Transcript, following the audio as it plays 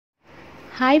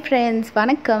Hi friends,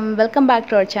 வணக்கம். Welcome back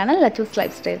to our channel Lachus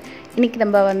Lifestyle. இன்னைக்கு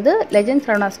நம்ம வந்து Legends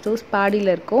Saravana stores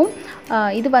Padiல இருக்கோம்.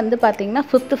 இது வந்து பாத்தீங்கன்னா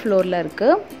 5th floorல இருக்கு.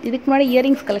 இதுக்கு முன்னாடி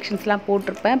இயரிங்ஸ் கலெக்ஷன்ஸ்லாம்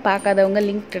போட்டுருப்பேன். பார்க்காதவங்க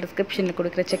லிங்க் டிஸ்கிரிப்ஷன்ல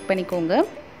கொடுக்குற செக் பண்ணிக்கோங்க.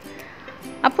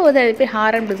 அப்போ வந்து நிறைய பேர்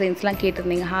ஹாரம் டிசைன்ஸ்லாம்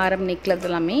கேட்டிருந்தீங்க. ஹாரம் நெக்லஸ்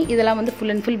எல்லாமே இதெல்லாம் வந்து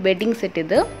full and full wedding set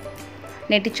இது.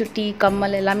 நெட்டி சுட்டி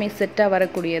கம்மல் எல்லாமே செட்டா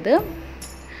வரக்கூடியது.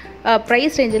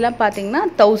 price range எல்லாம் பாத்தீங்கன்னா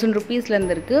 1000 rupeesல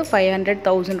இருந்து இருக்கு 500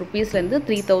 1000 rupeesல இருந்து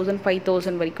 3000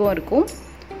 5000 வரைக்கும் இருக்கும்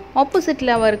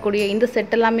ஆப்போசிட்ல வரக்கூடிய இந்த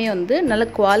செட் எல்லாமே வந்து நல்ல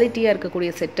குவாலிட்டியா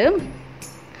இருக்கக்கூடிய set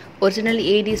original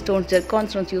AD stones zircon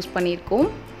stones use பண்ணியிருக்கோம்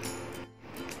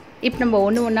இப்போ நம்ம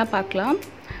ஒவ்வொண்ணா பார்க்கலாம்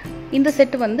இந்த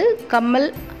செட் வந்து கம்மல்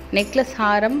நெக்லஸ்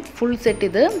ஹாரம் full செட்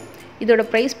இது இதோட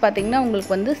price பாத்தீங்கன்னா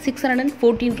உங்களுக்கு வந்து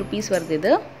 614 rupees வருது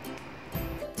இது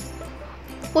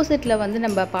ஆப்போசிட்ல வந்து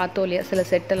நம்ம பார்த்தோம் இல்லையா சில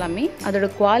செட் எல்லாமே அதோட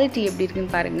குவாலிட்டி எப்படி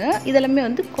இருக்குன்னு பாருங்க இதெல்லாம்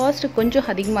வந்து காஸ்ட் கொஞ்சம்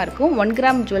அதிகமா இருக்கும் 1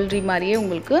 கிராம் ஜுவல்லரி மாதிரியே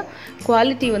உங்களுக்கு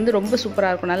குவாலிட்டி வந்து ரொம்ப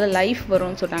சூப்பரா இருக்கும் நல்ல லைஃப்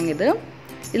வரும்னு சொன்னாங்க இது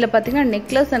இதுல பாத்தீங்கன்னா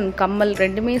நெக்லஸ் அண்ட் கம்மல்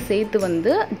ரெண்டுமே சேர்த்து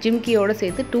வந்து ஜிம்கியோட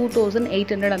சேர்த்து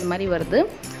 2800 அந்த மாதிரி வருது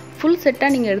ஃபுல்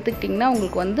செட்டா நீங்க எடுத்துக்கிட்டீங்கன்னா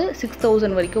உங்களுக்கு வந்து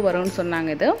 6000 வரைக்கும் வரும்னு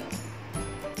சொன்னாங்க இது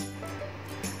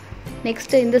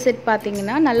Next இந்த செட்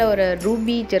பாத்தீங்கன்னா நல்ல ஒரு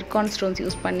ரூபி ஜெர்கான் ஸ்டோன்ஸ்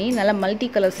யூஸ் பண்ணி நல்ல மல்டி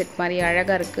கலர் செட் மாதிரி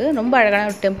அழகா இருக்கு ரொம்ப அழகான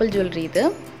ஒரு டெம்பிள் ஜுவல்லரி இது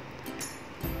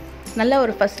நல்ல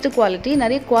ஒரு ஃபர்ஸ்ட் குவாலிட்டி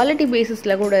நிறைய குவாலிட்டி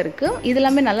பேசிஸ்ல கூட இருக்கு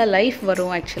இதெல்லாம் நல்ல லைஃப்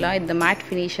வரும் एक्चुअली இந்த மேட்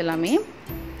ஃபினிஷ் எல்லாமே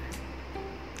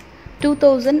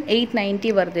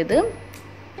 2890 வருது இது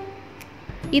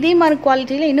இதே மாதிரி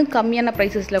குவாலிட்டில இன்னும் கம்மியான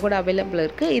பிரைसेसல கூட அவேலபிள்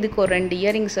இருக்கு இதுக்கு ஒரு ரெண்டு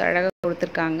இயரிங்ஸ் அழகா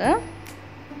கொடுத்திருக்காங்க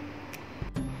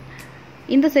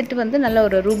இந்த செட் வந்து நல்ல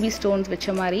ஒரு ரூபி ஸ்டோன்ஸ்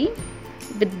வெச்ச மாதிரி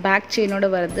வித் பேக் செயினோட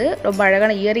வருது ரொம்ப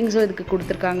அழகான இயரிங்ஸும் இதுக்கு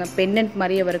கொடுத்திருக்காங்க பெண்டன்ட்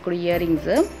மாதிரியே வரக்கூடிய இயரிங்ஸ்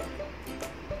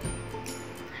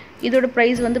இதோட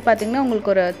பிரைஸ் வந்து பாத்தீங்கன்னா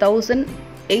உங்களுக்கு ஒரு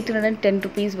 1810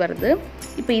 rupees வருது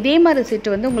இப்போ இதே மாதிரி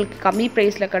செட் வந்து உங்களுக்கு கம்மி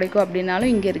பிரைஸ்ல கிடைக்கும்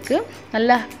அப்படினாலும் இங்க இருக்கு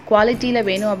நல்ல குவாலிட்டில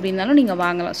வேணும் அப்படினாலும் நீங்க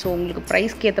வாங்கலாம் சோ உங்களுக்கு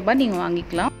பிரைஸ்க்கு ஏத்த மாதிரி நீங்க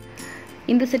வாங்கிக்கலாம்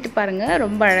இந்த செட் பாருங்க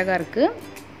ரொம்ப அழகா இருக்கு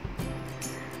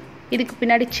இதுக்கு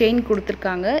பின்னாடி செயின்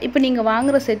கொடுத்திருக்காங்க இப்போ நீங்க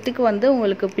வாங்குற செட்டுக்கு வந்து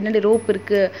உங்களுக்கு பின்னாடி ரோப்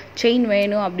இருக்கு செயின்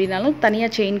வேணும் அப்படினாலும் தனியா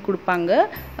செயின் கொடுப்பாங்க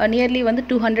நியர்லி வந்து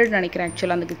 200 நினைக்கிறேன்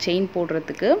एक्चुअली அதுக்கு செயின்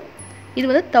போடுறதுக்கு இது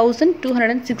வந்து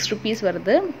 1206 rupees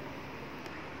வருது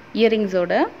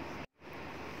இயரிங்ஸோட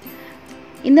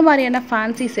இந்த மாதிரியான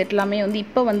ஃபேன்சி செட் எல்லாமே வந்து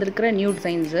இப்போ வந்திருக்கிற நியூ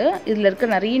டிசைன்ஸ் இதுல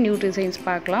இருக்க நிறைய நியூ டிசைன்ஸ்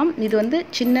பார்க்கலாம் இது வந்து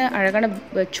சின்ன அழகான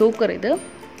சோக்கர் இது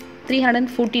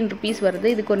 314 rupees வருது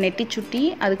இதுக்கு ஒரு நெட்டி சுட்டி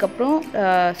அதுக்கு அப்புறம்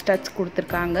ஸ்டட்ஸ்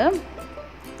கொடுத்திருக்காங்க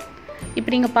இப்போ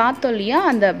நீங்க பார்த்தோம் இல்லையா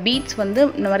அந்த பீட்ஸ் வந்து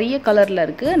நிறைய கலர்ல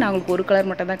இருக்கு நான் உங்களுக்கு ஒரு கலர்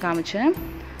மட்டும் தான் காமிச்சேன்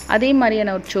அதே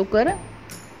மாதிரியான ஒரு சோக்கர்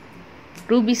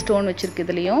ரூபி ஸ்டோன் வச்சிருக்கு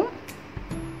இதுலயும்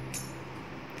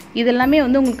இதெல்லாம்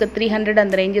வந்து உங்களுக்கு 300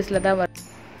 அந்த ரேஞ்சஸ்ல தான் வரும்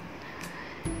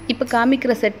இப்போ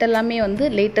காமிக்கிற செட் எல்லாமே வந்து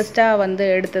லேட்டஸ்டா வந்து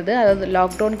எடுத்தது அதாவது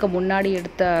லாக்டவுனுக்கு முன்னாடி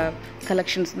எடுத்த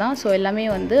கலெக்ஷன்ஸ் தான் சோ எல்லாமே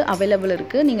வந்து அவேலபிள்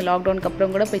இருக்கு நீங்க லாக்டவுனுக்கு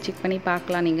அப்புறம் கூட போய் செக் பண்ணி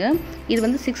பார்க்கலாம் நீங்க இது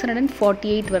வந்து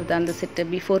 648 வருது அந்த செட்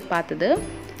பிஃபோர் பார்த்தது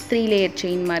 3 லேயர்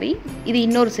செயின் மாதிரி இது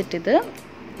இன்னொரு செட் இது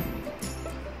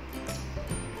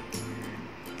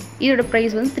இதோட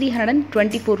பிரைஸ் வந்து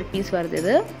 324 rupees வருது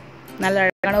இது நல்ல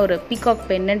அழகான ஒரு பீகாக்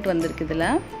பெண்டன்ட் வந்திருக்கு இதுல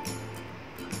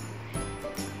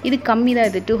இது கம்மி தான்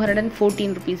இது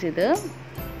 214 rupees இது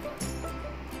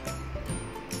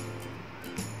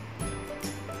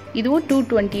இதுவும்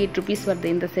 228 rupees வருது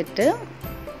இந்த செட்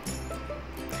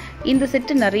இந்த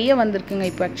செட் நிறைய வந்திருக்குங்க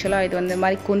இப்போ एक्चुअली இது வந்து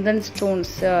மாதிரி குந்தன்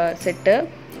ஸ்டோன்ஸ் செட்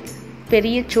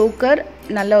பெரிய choker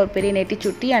நல்ல ஒரு பெரிய நெட்டி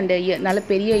சுட்டி and நல்ல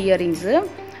பெரிய இயரிங்ஸ்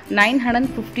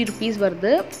 950 rupees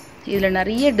வருது இதுல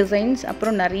நிறைய டிசைன்ஸ்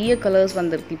அப்புறம் நிறைய கலர்ஸ்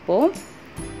வந்திருக்கு இப்போ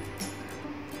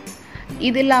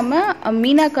இது இல்லாம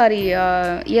மீனாகாரி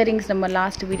இயரிங்ஸ் நம்ம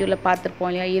லாஸ்ட் வீடியோல பார்த்திருப்போம்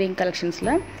இல்லையா இயரிங்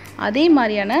கலெக்ஷன்ஸ்ல அதே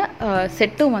மாதிரியான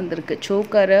செட்டும் வந்திருக்கு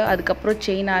choker அதுக்கு அப்புறம்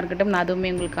செயினா இருக்கட்டும் நான்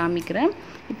அதுவுமே உங்களுக்கு காமிக்கிறேன்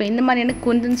இப்போ இந்த மாதிரியான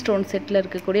குந்தன் ஸ்டோன் செட்ல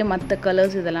இருக்கக்கூடிய மத்த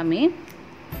கலர்ஸ் இதெல்லாமே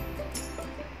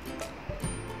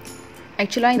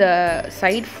एक्चुअली இந்த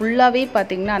சைடு ஃபுல்லாவே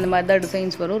பாத்தீங்கன்னா அந்த மாதிரி தான்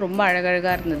டிசைன்ஸ் வரும் ரொம்ப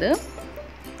அழகழகா இருந்தது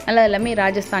நல்ல எல்லாமே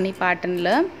ராஜஸ்தானி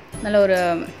பேட்டர்ன்ல நல்ல ஒரு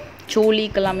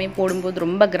சோலிக்கலாமே போடும்போது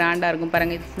ரொம்ப கிராண்டா இருக்கும்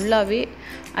பாருங்க இது ஃபுல்லாவே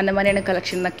அந்த மாதிரியான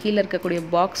கலெக்ஷன் தான் கீழ இருக்க கூடிய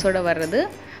பாக்ஸோட வர்றது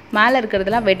மேல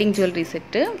இருக்குறதெல்லாம் வெட்டிங் ஜுவல்லரி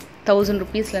செட் 1000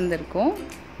 rupeesல இருந்து இருக்கும்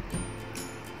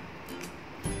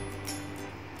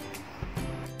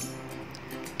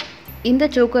இந்த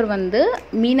choker வந்து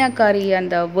மீனாகாரி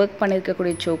அந்த வர்க் பண்ணிருக்க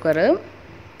கூடிய choker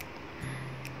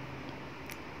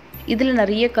இதுல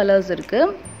நிறைய கலர்ஸ் இருக்கு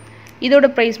இதோட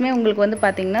பிரைஸ்மே உங்களுக்கு வந்து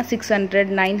பாத்தீங்கன்னா 600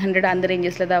 900 அந்த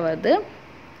ரேஞ்சஸ்ல தான் வருது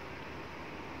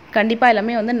கண்டிப்பா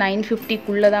எல்லாமே வந்து 950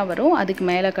 குள்ள தான் வரும் அதுக்கு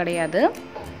மேல கிடையாது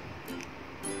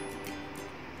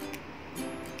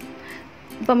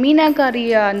இப்போ மீனாக்காரி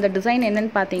அந்த டிசைன்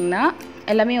என்னன்னு பார்த்தீங்கன்னா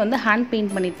எல்லாமே வந்து ஹேண்ட்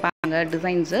பெயிண்ட் பண்ணியிருப்பாங்க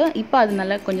டிசைன்ஸு. இப்போ அது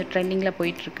நல்லா கொஞ்சம் ட்ரெண்டிங்கில்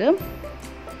போயிட்டுருக்கு.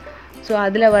 ஸோ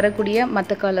அதில் வரக்கூடிய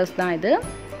மற்ற கலர்ஸ் தான் இது.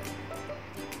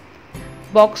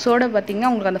 பாக்ஸோடு பார்த்தீங்கன்னா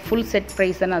உங்களுக்கு அந்த ஃபுல் செட்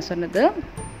ப்ரைஸ் தான் நான் சொன்னது.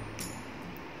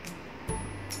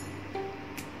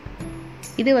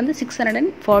 இது வந்து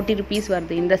 640 rupees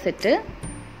வருது இந்த செட்டு.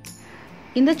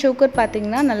 இந்த சோக்கர்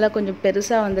பார்த்தீங்கன்னா நல்லா கொஞ்சம்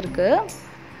பெருசாக வந்திருக்கு.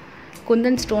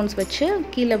 குந்தன் ஸ்டோன்ஸ் வச்சு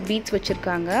கீழே பீட்ஸ்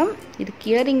வச்சுருக்காங்க. இதுக்கு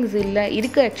இயரிங்ஸ் இல்லை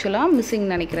இருக்குது, ஆக்சுவலாக மிஸ்ஸிங்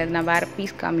நினைக்கிறேன். நான் வேறு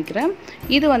பீஸ் காமிக்கிறேன்.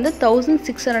 இது வந்து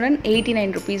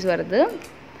 1689 rupees வருது.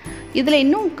 இதில்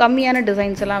இன்னும் கம்மியான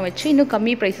டிசைன்ஸ் எல்லாம் வச்சு இன்னும்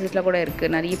கம்மி ப்ரைஸஸில் கூட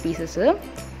இருக்குது நிறைய பீசஸ்ஸு.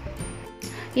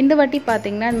 இந்த வாட்டி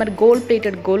பார்த்தீங்கன்னா இந்த மாதிரி கோல்ட்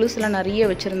பிளேட்டட் கொலுஸ்லாம் நிறைய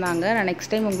வச்சுருந்தாங்க. நான்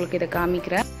நெக்ஸ்ட் டைம் உங்களுக்கு இதை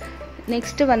காமிக்கிறேன்.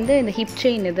 நெக்ஸ்ட்டு வந்து இந்த ஹிப்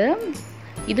செயின்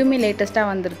இதுவுமே லேட்டஸ்ட்டாக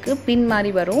வந்திருக்கு. பின் மாதிரி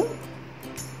வரும்.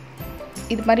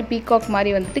 இது மாதிரி பீகாக் மாதிரி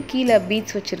வந்துட்டு கீழே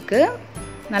பீட்ஸ் வச்சுருக்கு.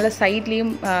 நல்ல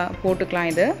சைட்லேயும் போட்டுக்கலாம்.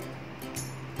 இது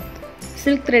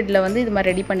சில்க் த்ரெட்டில் வந்து இது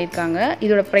மாதிரி ரெடி பண்ணியிருக்காங்க.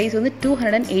 இதோட ப்ரைஸ் வந்து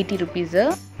 280 rupees.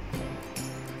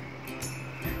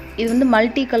 இது வந்து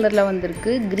மல்டி கலரில்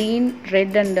வந்திருக்கு. க்ரீன்,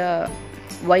 ரெட் அண்ட்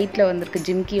ஒயிட்டில் வந்திருக்கு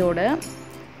ஜிம்கியோட.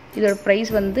 இதோட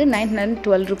ப்ரைஸ் வந்து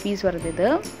 912 rupees வருது. இது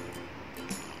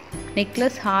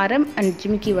நெக்லஸ் ஹாரம் அண்ட்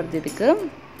ஜிம்கி வருது இதுக்கு.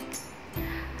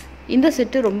 இந்த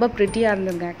செட்டு ரொம்ப ப்ரிட்டியாக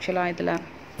இருந்ததுங்க ஆக்சுவலாக. இதில்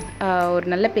ஒரு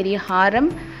நல்ல பெரிய ஹாரம்,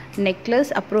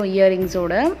 நெக்லஸ், அப்புறம்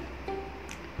இயரிங்ஸோட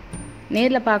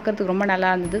நேரில் பார்க்குறதுக்கு ரொம்ப நல்லா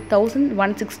இருந்தது.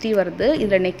 1160 வருது.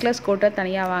 இதில் நெக்லஸ் கோட்டை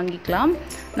தனியாக வாங்கிக்கலாம்.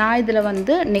 நான் இதில்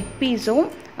வந்து நெக் பீஸும்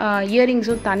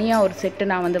இயரிங்ஸும் தனியாக ஒரு செட்டு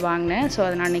நான் வந்து வாங்கினேன். ஸோ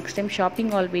அதை நான் நெக்ஸ்ட் டைம்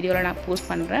ஷாப்பிங் ஹால் வீடியோவில் நான் போஸ்ட்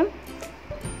பண்ணுறேன்.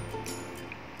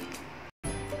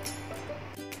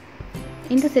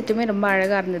 இந்த செட்டுமே ரொம்ப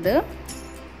அழகாக இருந்தது.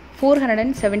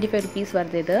 475 rupees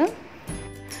வருது இது.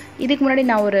 இதுக்கு முன்னாடி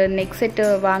நான் ஒரு நெக் செட்டு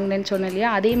வாங்கினேன்னு சொன்னேன் இல்லையா,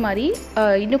 அதே மாதிரி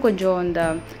இன்னும் கொஞ்சம் இந்த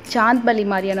சாந்த்பலி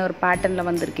மாதிரியான ஒரு பேட்டர்னில்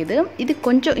வந்திருக்குது. இது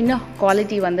கொஞ்சம் இன்னும்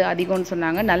குவாலிட்டி வந்து அதிகம்னு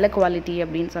சொன்னாங்க. நல்ல குவாலிட்டி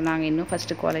அப்படின்னு சொன்னாங்க. இன்னும்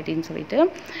ஃபஸ்ட்டு குவாலிட்டின்னு சொல்லிட்டு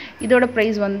இதோட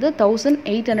ப்ரைஸ் வந்து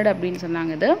 1800 அப்படின்னு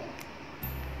சொன்னாங்க. இது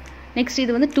நெக்ஸ்ட்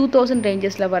இது வந்து 2000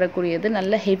 ரேஞ்சஸில் வரக்கூடியது.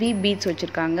 நல்ல ஹெவி பீட்ஸ்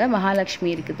வச்சுருக்காங்க.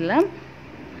 மகாலட்சுமி இருக்குதுல,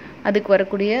 அதுக்கு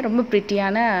வரக்கூடிய ரொம்ப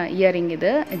ப்ரிட்டியான இயரிங்.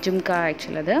 இது ஜும்கா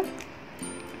ஆக்சுவல். அது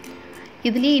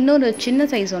இதுலேயே இன்னொரு சின்ன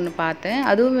சைஸ் ஒன்று பார்த்தேன்.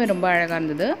 அதுவுமே ரொம்ப அழகாக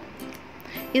இருந்தது.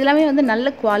 இதெல்லாமே வந்து நல்ல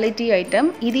குவாலிட்டி ஐட்டம்.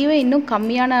 இதுவே இன்னும்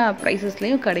கம்மியான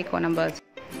ப்ரைஸஸ்லேயும் கிடைக்கும் நம்ம.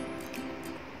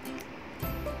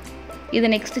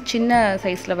 இது நெக்ஸ்ட்டு சின்ன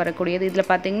சைஸில் வரக்கூடியது. இதில்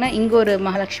பார்த்தீங்கன்னா இங்கே ஒரு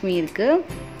மகாலட்சுமி இருக்குது.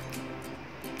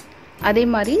 அதே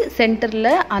மாதிரி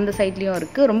சென்டரில் அந்த சைட்லேயும்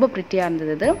இருக்குது. ரொம்ப ப்ரிட்டியாக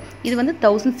இருந்தது. இது வந்து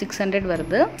 1600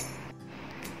 வருது.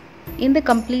 இந்த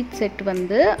கம்ப்ளீட் செட்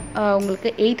வந்து உங்களுக்கு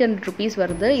 800 rupees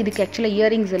வருது. இதுக்கு ஆக்சுவலாக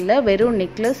இயரிங்ஸ் இல்லை, வெறும்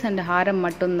நெக்லஸ் அண்ட் ஹாரம்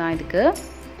மட்டும்தான் இதுக்கு.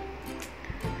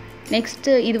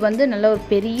 நெக்ஸ்ட்டு இது வந்து நல்ல ஒரு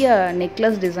பெரிய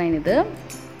நெக்லஸ் டிசைன்.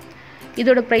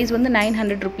 இதோட ப்ரைஸ் வந்து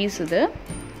 900 rupees. இது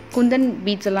குந்தன்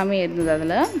பீட்ஸ் எல்லாமே இருந்தது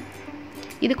அதில்.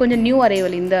 இது கொஞ்சம் நியூ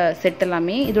அரைவல் இந்த செட்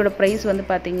எல்லாமே. இதோட ப்ரைஸ் வந்து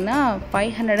பார்த்திங்கன்னா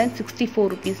 564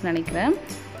 rupees நினைக்கிறேன்.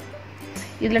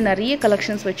 இதில் நிறைய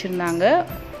கலெக்ஷன்ஸ் வச்சுருந்தாங்க.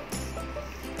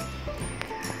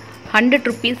 100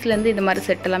 rupeesலேருந்து இந்த மாதிரி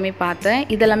செட் எல்லாமே பார்த்தேன்.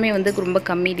 இதெல்லாமே வந்து ரொம்ப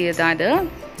கம்மி தான். இது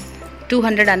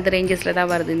 200 அந்த ரேஞ்சஸில்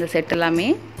தான் வருது இந்த செட் எல்லாமே.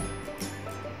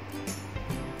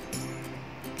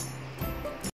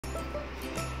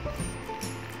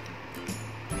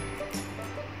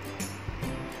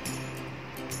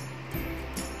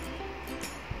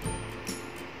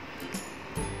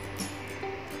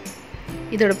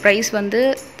 இதோட ப்ரைஸ் வந்து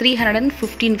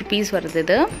 315 rupees வருது.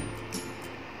 இது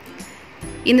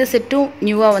இந்த செட்டும்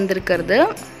நியூவாக வந்திருக்கிறது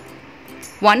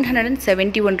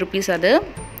 171 rupees. அது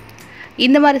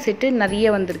இந்த மாதிரி செட்டு நிறைய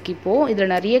வந்திருக்கு இப்போது.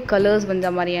 இதில் நிறைய கலர்ஸ் வந்த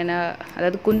மாதிரியான,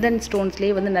 அதாவது குந்தன்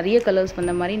ஸ்டோன்ஸ்லேயே வந்து நிறைய கலர்ஸ்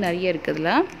வந்த மாதிரி நிறைய இருக்குதுல.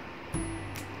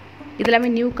 இதெல்லாமே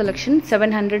நியூ கலெக்ஷன்.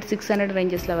 700-600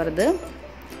 ரேஞ்சஸில் வருது.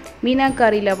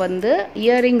 மீனாக்காரியில் வந்து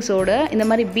இயரிங்ஸோட இந்த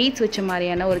மாதிரி பீட்ஸ் வச்ச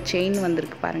மாதிரியான ஒரு செயின்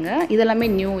வந்திருக்கு பாருங்கள். இதெல்லாமே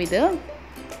நியூ.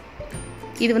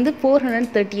 இது வந்து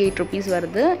 438 rupees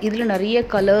வருது. இதில் நிறைய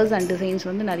கலர்ஸ் அண்ட் டிசைன்ஸ்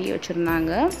வந்து நிறைய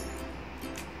வச்சுருந்தாங்க.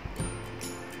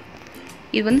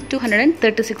 இது வந்து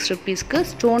 236 rupeesக்கு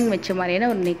ஸ்டோன் வச்ச மாதிரியான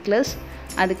ஒரு நெக்லஸ்,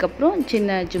 அதுக்கப்புறம்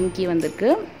சின்ன ஜும்கி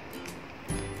வந்திருக்கு.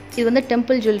 இது வந்து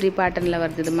டெம்பிள் ஜுவல்லரி பேட்டர்னில்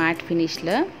வருது. இது மேட்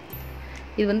ஃபினிஷில்.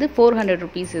 இது வந்து 400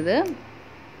 rupees.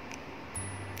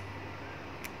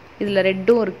 இதில்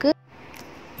ரெட்டும் இருக்குது,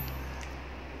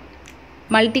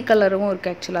 மல்டி கலரும்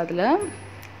இருக்குது ஆக்சுவலாக. அதில்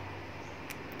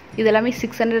இதெல்லாமே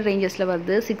 600 ரேஞ்சஸில்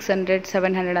வருது. 600,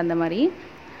 700 அந்த மாதிரி.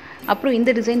 அப்புறம் இந்த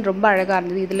டிசைன் ரொம்ப அழகாக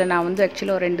இருந்தது. இதில் நான் வந்து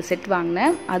ஆக்சுவலாக ஒரு 2 செட்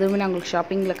வாங்கினேன். அதுவுமே நான் உங்களுக்கு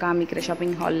ஷாப்பிங்கில் காமிக்கிறேன்,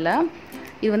 ஷாப்பிங் ஹாலில்.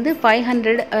 இது வந்து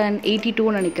 582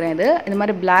 நினைக்கிறேன். இது இந்த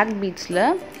மாதிரி பிளாக் பீட்ஸில்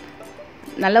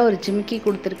நல்ல ஒரு ஜிமிக்கி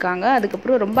கொடுத்துருக்காங்க.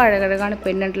 அதுக்கப்புறம் ரொம்ப அழகழகான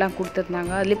பெண்டன்ட்லாம்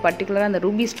கொடுத்துருந்தாங்க. அதுலேயும் பர்டிகுலராக அந்த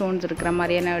ரூபி ஸ்டோன்ஸ் இருக்கிற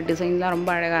மாதிரியான டிசைன்லாம்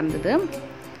ரொம்ப அழகாக இருந்தது.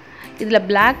 இதில்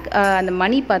பிளாக் அந்த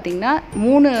மணி பார்த்திங்கன்னா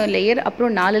 3 லேயர்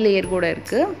அப்புறம் 4 லேயர் கூட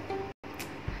இருக்குது.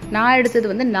 நான்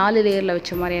எடுத்தது வந்து 4 லேயரில்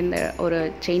வச்ச மாதிரி அந்த ஒரு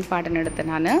செயின் பேட்டர்ன்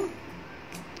எடுத்தேன் நான்.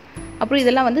 அப்புறம்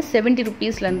இதெல்லாம் வந்து 70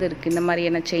 ருபீஸ்லேருந்து இருக்குது இந்த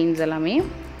மாதிரியான செயின்ஸ் எல்லாமே.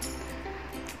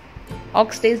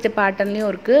 ஆக்சிடைஸ்டு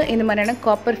பேட்டர்ன்லேயும் இருக்குது, இந்த மாதிரியான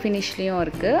காப்பர் ஃபினிஷ்லேயும்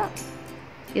இருக்குது.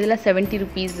 இதெல்லாம் 70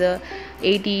 ருபீஸ்,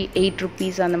 88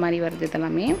 ருபீஸ் அந்த மாதிரி வருது.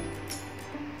 இதெல்லாமே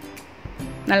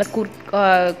நல்ல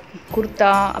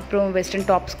குர்த்தா அப்புறம் வெஸ்டர்ன்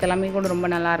டாப்ஸ்க்கு எல்லாமே கூட ரொம்ப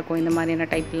நல்லாயிருக்கும் இந்த மாதிரியான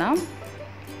டைப்லாம்.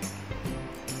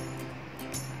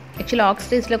 ஆக்சுவலாக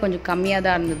ஆக்சிடைஸில் கொஞ்சம் கம்மியாக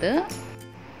தான் இருந்தது.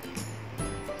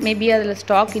 மேபி அதில்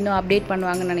ஸ்டாக் இன்னும் அப்டேட்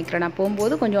பண்ணுவாங்கன்னு நினைக்கிறேன். நான்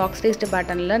போகும்போது கொஞ்சம் ஆக்சிடைஸ்டு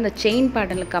பேட்டர்னில் இந்த செயின்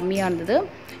பேட்டர்னில் கம்மியாக இருந்தது.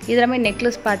 இதெல்லாமே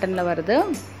நெக்லஸ் பேட்டர்னில் வருது.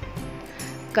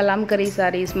 கலாம்கரி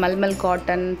சாரீஸ், மல்மல்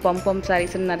காட்டன், பம்பம்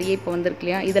சாரீஸ்ன்னு நிறைய இப்போ வந்திருக்கு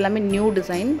இல்லையா. இதெல்லாமே நியூ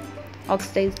டிசைன்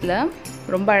ஆக்சிடைஸில்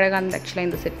ரொம்ப அழகாக இருந்தது ஆக்சுவலாக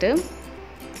இந்த செட்டு.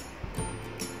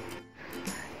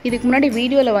 இதுக்கு முன்னாடி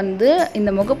வீடியோவில் வந்து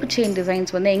இந்த முகப்பு செயின்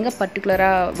டிசைன்ஸ் வந்து எங்கே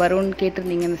பர்டிகுலராக வரும்னு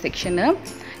கேட்டிருந்தீங்க இந்த செக்ஷனு.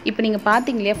 இப்போ நீங்கள்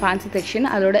பார்த்தீங்க இல்லையா ஃபேன்சி செக்ஷன்,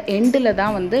 அதோட எண்டில்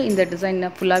தான் வந்து இந்த டிசைன்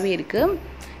ஃபுல்லாகவே இருக்குது.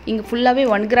 இங்கே ஃபுல்லாகவே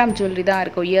 1 கிராம் ஜுவல்லரி தான்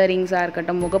இருக்கும். இயரிங்ஸாக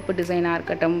இருக்கட்டும், முகப்பு டிசைனாக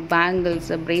இருக்கட்டும்,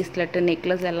 பேங்கிள்ஸ், பிரேஸ்லெட்டு,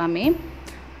 நெக்லஸ் எல்லாமே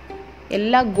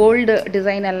எல்லா கோல்டு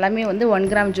டிசைன் எல்லாமே வந்து 1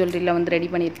 கிராம் ஜுவல்லரியில் வந்து ரெடி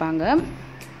பண்ணியிருப்பாங்க.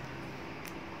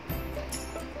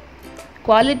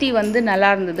 குவாலிட்டி வந்து நல்லா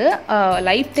இருந்தது.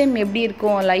 லைஃப் டைம் எப்படி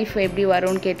இருக்கும், லைஃப் எப்படி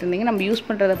வரும்னு கேட்டிருந்தீங்க. நம்ம யூஸ்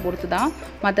பண்ணுறதை பொறுத்து தான்.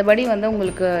 மற்றபடி வந்து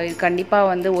உங்களுக்கு கண்டிப்பாக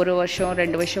வந்து 1 வருஷம்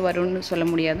 2 வருஷம் வரும்னு சொல்ல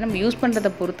முடியாது. நம்ம யூஸ்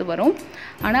பண்ணுறதை பொறுத்து வரும்.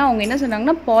 ஆனால் அவங்க என்ன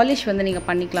சொன்னாங்கன்னா பாலிஷ் வந்து நீங்கள்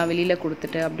பண்ணிக்கலாம் வெளியில்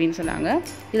கொடுத்துட்டு அப்படின்னு சொன்னாங்க.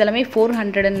 இதெல்லாமே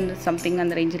 400 and something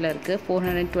அந்த ரேஞ்சில் இருக்குது.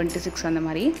 426 அந்த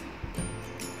மாதிரி.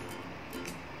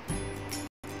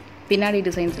 பின்னாடி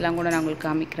டிசைன்ஸ்லாம் கூட நான் உங்களுக்கு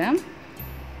காமிக்கிறேன்.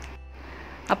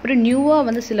 அப்புறம் நியூவாக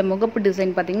வந்து சில முகப்பு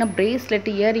டிசைன் பார்த்திங்கன்னா பிரேஸ்லெட்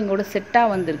இயரிங்கோட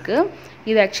செட்டாக வந்திருக்கு.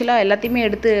 இது ஆக்சுவலாக எல்லாத்தையுமே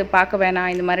எடுத்து பார்க்க வேணாம்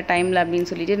இந்த மாதிரி டைமில் அப்படின்னு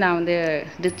சொல்லிட்டு நான் வந்து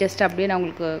ஜஸ்ட் அப்படியே நான்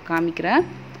உங்களுக்கு காமிக்கிறேன்.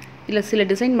 இதில் சில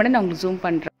டிசைன் மட்டும் நான் உங்களுக்கு ஜூம்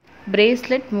பண்ணுறேன்.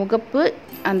 பிரேஸ்லெட், முகப்பு,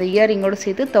 அந்த இயரிங்கோட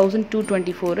சேர்த்து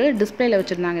 1224 டிஸ்பிளேயில்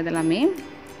வச்சுருந்தாங்க.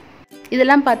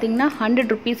 இதெல்லாம் பார்த்திங்கன்னா 100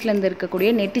 ருபீஸ்லேருந்து இருக்கக்கூடிய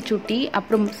நெட்டி சுட்டி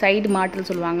அப்புறம் சைடு மாட்டல்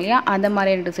சொல்லுவாங்க இல்லையா, அந்த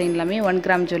மாதிரியான டிசைன் எல்லாமே 1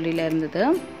 கிராம் ஜுவல்லரியில் இருந்தது.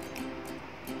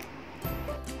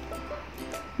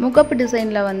 முகப்பு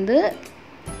டிசைனில் வந்து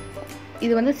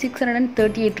இது வந்து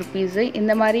 638 ருபீஸு.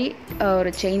 இந்த மாதிரி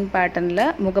ஒரு செயின் பேட்டர்னில்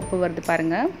முகப்பு வருது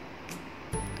பாருங்கள்.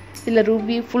 இதில்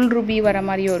ரூபி, ஃபுல் ரூபி வர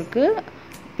மாதிரியும் இருக்குது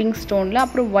பிங்க் ஸ்டோனில்,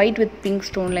 அப்புறம் ஒயிட் வித் பிங்க்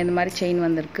ஸ்டோனில் இந்த மாதிரி செயின்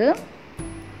வந்திருக்கு.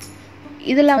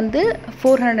 இதெல்லாம் வந்து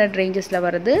 400 ரேஞ்சஸில்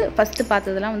வருது. ஃபஸ்ட்டு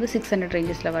பார்த்ததெல்லாம் வந்து 600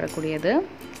 ரேஞ்சஸில் வரக்கூடியது.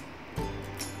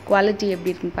 குவாலிட்டி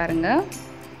எப்படி இருக்குன்னு பாருங்கள்.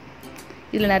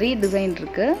 இதில் நிறைய டிசைன்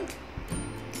இருக்குது.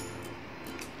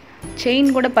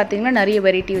 செயின் கூட பார்த்திங்கன்னா நிறைய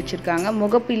வெரைட்டி வச்சுருக்காங்க.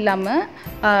 முகப்பு இல்லாமல்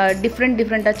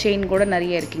டிஃப்ரெண்ட்டாக செயின் கூட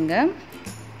நிறைய இருக்குங்க.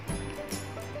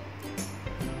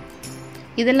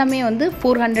 இதெல்லாமே வந்து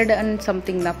 400 and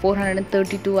something தான்,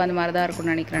 432 அந்த மாதிரி தான்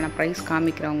இருக்கும்னு நினைக்கிறேன். நான் ப்ரைஸ்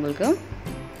காமிக்கிறேன் உங்களுக்கு.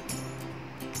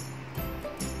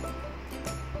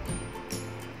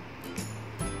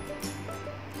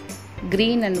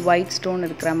 க்ரீன் அண்ட் ஒயிட் ஸ்டோன்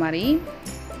இருக்கிற மாதிரி,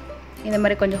 இந்த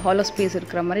மாதிரி கொஞ்சம் ஹாலோ ஸ்பேஸ்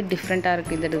இருக்கிற மாதிரி டிஃப்ரெண்ட்டாக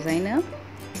இருக்குது இந்த டிசைனு.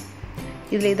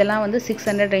 இதில் இதெல்லாம் வந்து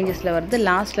 600 ரேஞ்சஸில் வருது.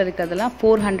 லாஸ்ட்டில் இருக்கிறதெல்லாம்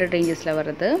 400 ரேஞ்சஸில்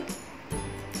வருது.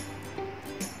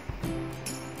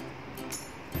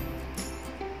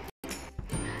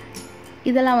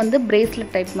 இதெல்லாம் வந்து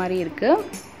பிரேஸ்லெட் டைப் மாதிரி இருக்குது.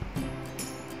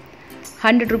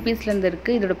 100 ருபீஸ்லேருந்து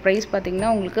இருக்குது. இதோட ப்ரைஸ்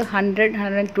பார்த்திங்கன்னா உங்களுக்கு 100,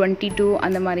 122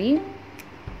 அந்த மாதிரி.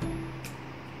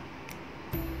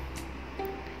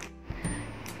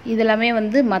 இதெல்லாமே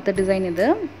வந்து மற்ற டிசைன். இது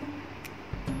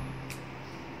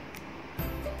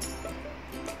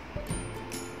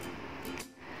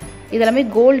இதெல்லாமே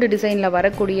கோல்டு டிசைனில்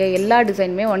வரக்கூடிய எல்லா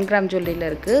டிசைனுமே 1 கிராம் ஜுவல்லரியில்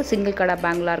இருக்குது. சிங்கிள் கடா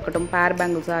பேங்கிளாக இருக்கட்டும், பேர்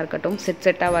பேங்கிள்ஸாக இருக்கட்டும்,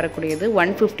 செட்டாக வரக்கூடியது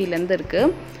 150லேருந்து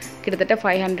இருக்குது. கிட்டத்தட்ட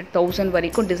 500,000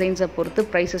 வரைக்கும் டிசைன்ஸை பொறுத்து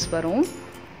ப்ரைஸஸ் வரும்.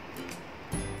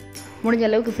 முடிஞ்ச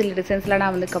அளவுக்கு சில டிசைன்ஸ்லாம்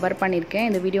நான் வந்து கவர் பண்ணியிருக்கேன்.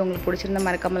 இந்த வீடியோ உங்களுக்கு பிடிச்சிருந்தா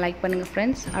மறக்காமல் லைக் பண்ணுங்கள்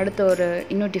ஃப்ரெண்ட்ஸ். அடுத்த ஒரு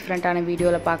இன்னும் டிஃப்ரெண்ட்டான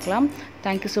வீடியோவில் பார்க்கலாம்.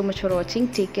 தேங்க்யூ ஸோ மச் ஃபார் வாட்சிங்.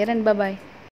 Take care and by.